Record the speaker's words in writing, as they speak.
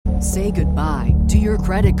Say goodbye to your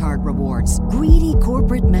credit card rewards. Greedy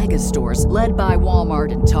corporate mega stores, led by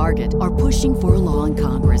Walmart and Target, are pushing for a law in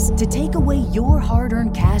Congress to take away your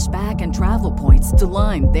hard-earned cash back and travel points to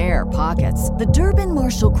line their pockets. The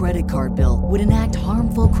Durbin-Marshall credit card bill would enact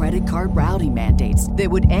harmful credit card routing mandates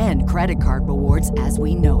that would end credit card rewards as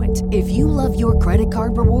we know it. If you love your credit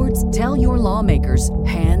card rewards, tell your lawmakers,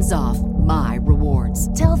 hands off my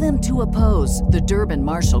rewards. Tell them to oppose the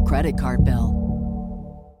Durbin-Marshall credit card bill.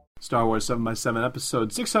 Star Wars 7x7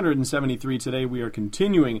 episode 673. Today we are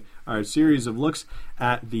continuing our series of looks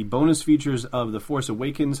at the bonus features of The Force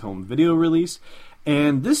Awakens home video release.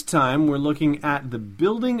 And this time we're looking at the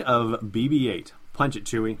building of BB-8. Punch it,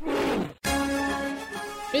 Chewie.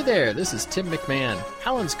 Hey there, this is Tim McMahon,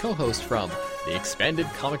 Alan's co-host from the Expanded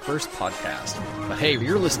Comicverse podcast. But hey,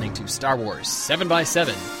 you're listening to Star Wars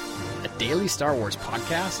 7x7, a daily Star Wars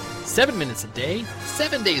podcast, 7 minutes a day,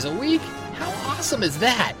 7 days a week. How awesome is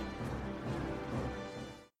that?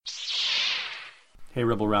 Hey,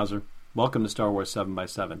 Rebel Rouser. Welcome to Star Wars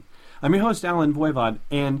 7x7. I'm your host, Alan Voivod,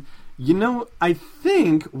 and I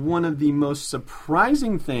think one of the most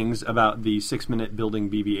surprising things about the 6-minute Building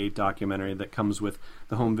BB-8 documentary that comes with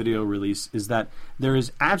the home video release is that there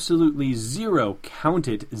is absolutely zero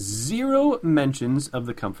mentions of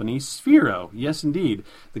the company Sphero. Yes, indeed.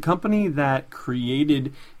 The company that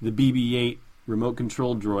created the BB-8 remote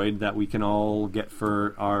control droid that we can all get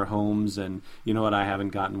for our homes, and you know what, I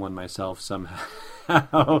haven't gotten one myself somehow.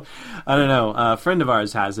 I don't know. A friend of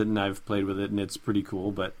ours has it, and I've played with it, and it's pretty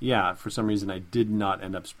cool. But yeah, for some reason, I did not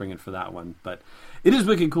end up springing for that one. But it is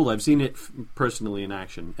wicked cool. I've seen it personally in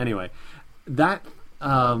action. Anyway, that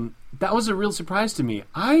was a real surprise to me.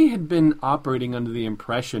 I had been operating under the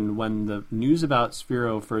impression when the news about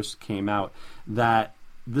Sphero first came out that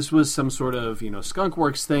this was some sort of,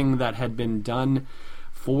 skunkworks thing that had been done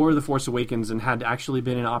for The Force Awakens and had actually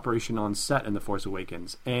been in operation on set in The Force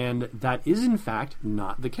Awakens. And that is, in fact,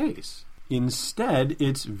 not the case. Instead,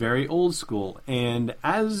 it's very old school. And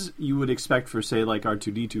as you would expect for, say, like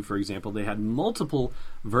R2-D2, for example, they had multiple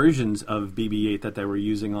versions of BB-8 that they were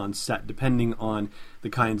using on set, depending on the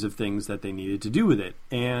kinds of things that they needed to do with it.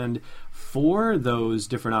 And for those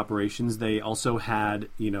different operations, they also had,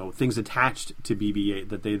 things attached to BB-8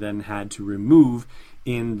 that they then had to remove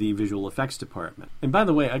in the visual effects department. And by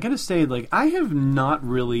the way, I gotta say, I have not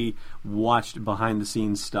really watched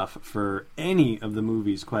behind-the-scenes stuff for any of the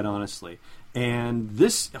movies, quite honestly. And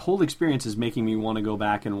this whole experience is making me want to go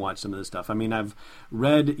back and watch some of this stuff. I mean, I've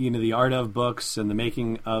read, the art of books and the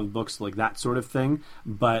making of books, like that sort of thing.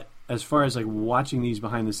 But as far as watching these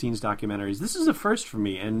behind-the-scenes documentaries, this is a first for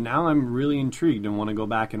me. And now I'm really intrigued and want to go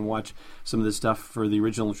back and watch some of this stuff for the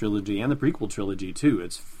original trilogy and the prequel trilogy, too.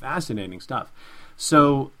 It's fascinating stuff.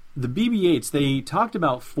 So the BB-8s, they talked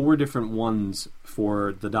about 4 different ones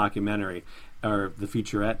for the documentary, or the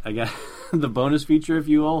featurette, I guess, the bonus feature, if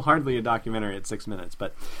you will. Hardly a documentary at 6 minutes,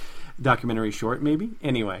 but documentary short, maybe?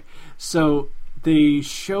 Anyway, so they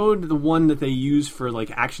showed the one that they use for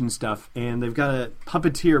action stuff, and they've got a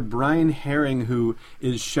puppeteer, Brian Herring, who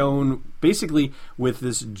is shown basically with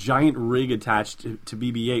this giant rig attached to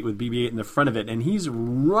BB-8 with BB-8 in the front of it, and he's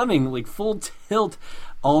running full tilt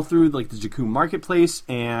all through the Jakku marketplace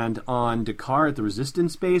and on Dakar at the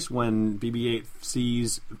Resistance base when BB-8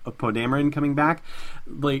 sees Poe Dameron coming back.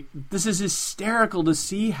 This is hysterical to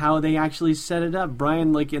see how they actually set it up.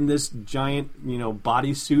 Brian in this giant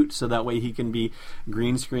bodysuit, so that way he can be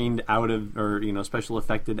green screened out of, or special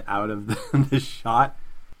effected out of the shot.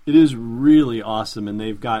 It is really awesome, and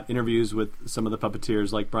they've got interviews with some of the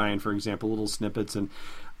puppeteers, like Brian, for example, little snippets, and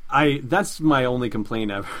that's my only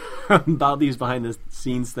complaint ever about these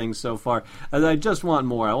behind-the-scenes things so far. I just want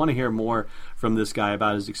more. I want to hear more from this guy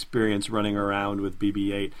about his experience running around with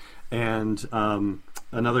BB-8. And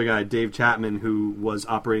another guy, Dave Chapman, who was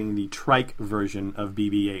operating the trike version of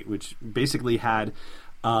BB-8, which basically had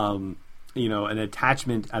an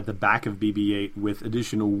attachment at the back of BB-8 with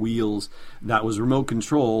additional wheels that was remote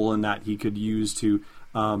control and that he could use to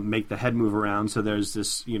make the head move around. So there's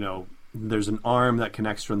this, there's an arm that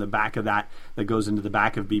connects from the back of that goes into the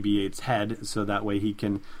back of BB-8's head, so that way he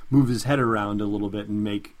can move his head around a little bit and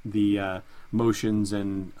make the motions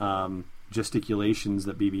and gesticulations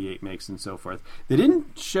that BB-8 makes and so forth. They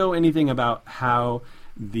didn't show anything about how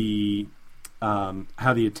the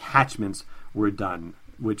attachments were done,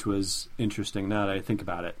 which was interesting now that I think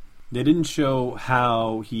about it. They didn't show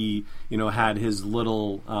how he, had his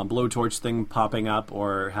little blowtorch thing popping up,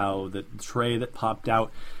 or how the tray that popped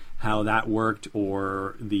out, how that worked,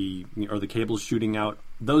 or the cables shooting out.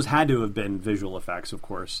 Those had to have been visual effects, of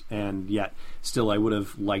course, and yet still I would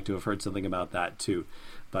have liked to have heard something about that too.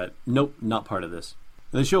 But nope, not part of this.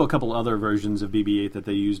 They show a couple other versions of BB-8 that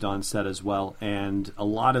they used on set as well, and a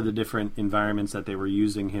lot of the different environments that they were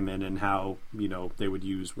using him in and how, they would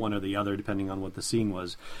use one or the other depending on what the scene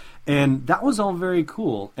was. And that was all very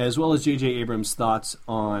cool, as well as J.J. Abrams' thoughts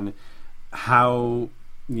on how,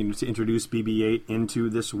 to introduce BB-8 into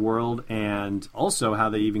this world, and also how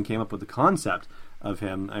they even came up with the concept of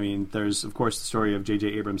him. I mean, there's, of course, the story of J.J.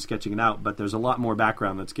 Abrams sketching it out, but there's a lot more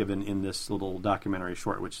background that's given in this little documentary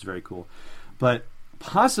short, which is very cool. But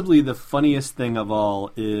possibly the funniest thing of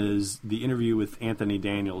all is the interview with Anthony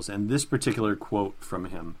Daniels and this particular quote from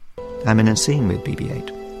him. I'm in a scene with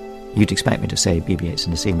BB-8. You'd expect me to say BB-8's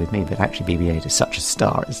in a scene with me, but actually BB-8 is such a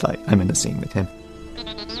star, it's like I'm in a scene with him.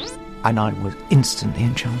 And I was instantly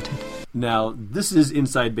enchanted. Now, this is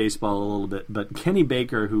inside baseball a little bit, but Kenny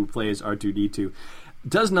Baker, who plays R2-D2,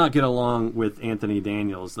 does not get along with Anthony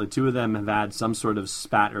Daniels. The two of them have had some sort of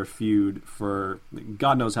spat or feud for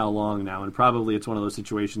God knows how long now, and probably it's one of those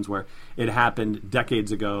situations where it happened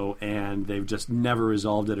decades ago and they've just never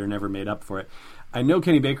resolved it or never made up for it. I know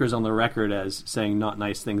Kenny Baker's on the record as saying not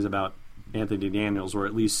nice things about Anthony Daniels, or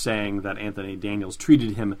at least saying that Anthony Daniels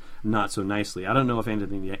treated him not so nicely. I don't know if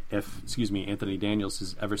Anthony Daniels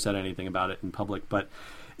has ever said anything about it in public, but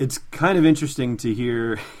it's kind of interesting to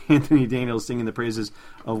hear Anthony Daniels singing the praises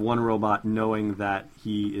of one robot, knowing that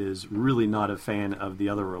he is really not a fan of the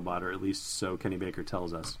other robot, or at least so Kenny Baker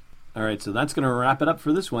tells us. All right, so that's going to wrap it up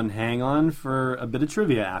for this one. Hang on for a bit of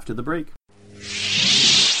trivia after the break.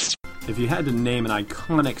 If you had to name an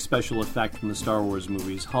iconic special effect from the Star Wars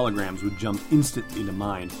movies, holograms would jump instantly to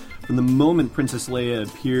mind. From the moment Princess Leia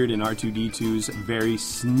appeared in R2-D2's very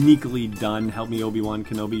sneakily done "Help Me Obi-Wan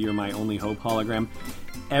Kenobi, You're My Only Hope" hologram,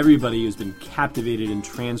 everybody has been captivated and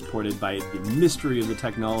transported by the mystery of the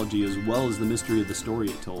technology as well as the mystery of the story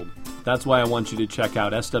it told. That's why I want you to check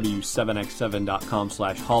out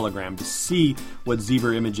sw7x7.com/hologram to see what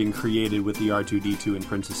Zebra Imaging created with the R2-D2 and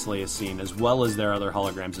Princess Leia scene, as well as their other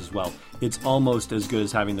holograms as well. It's almost as good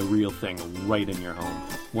as having the real thing right in your home.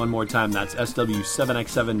 One more time, that's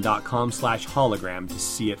sw7x7.com/hologram to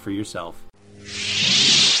see it for yourself.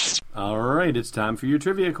 All right, it's time for your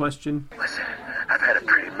trivia question. Listen, I've had a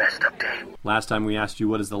pretty messed up day. Last time we asked you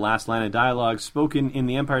what is the last line of dialogue spoken in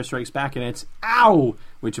The Empire Strikes Back, and it's "Ow!"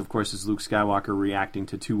 which of course is Luke Skywalker reacting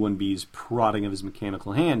to 2-1B's prodding of his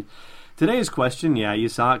mechanical hand. Today's question, yeah, you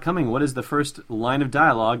saw it coming. What is the first line of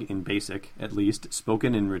dialogue, in BASIC at least,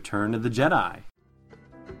 spoken in Return of the Jedi?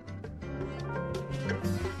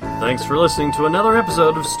 Thanks for listening to another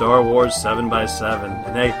episode of Star Wars 7x7.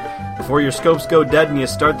 And hey, before your scopes go dead and you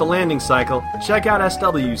start the landing cycle, check out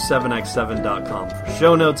SW7x7.com for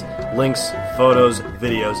show notes, links, photos,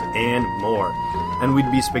 videos, and more. And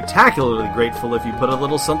we'd be spectacularly grateful if you put a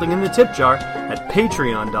little something in the tip jar at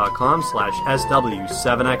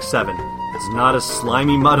patreon.com/SW7x7. It's not a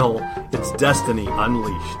slimy mudhole, it's Destiny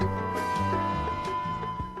Unleashed.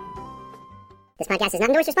 This podcast is not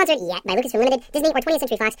endorsed or sponsored yet by Lucasfilm Limited, Disney, or 20th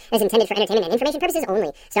Century Fox, and is intended for entertainment and information purposes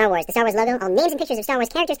only. Star Wars, the Star Wars logo, all names and pictures of Star Wars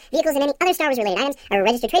characters, vehicles, and any other Star Wars-related items are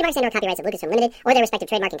registered trademarks and/or copyrights of Lucasfilm Limited or their respective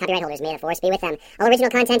trademark and copyright holders. May the force be with them. All original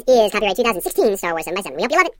content is copyright 2016 Star Wars 7x7. We hope you love it.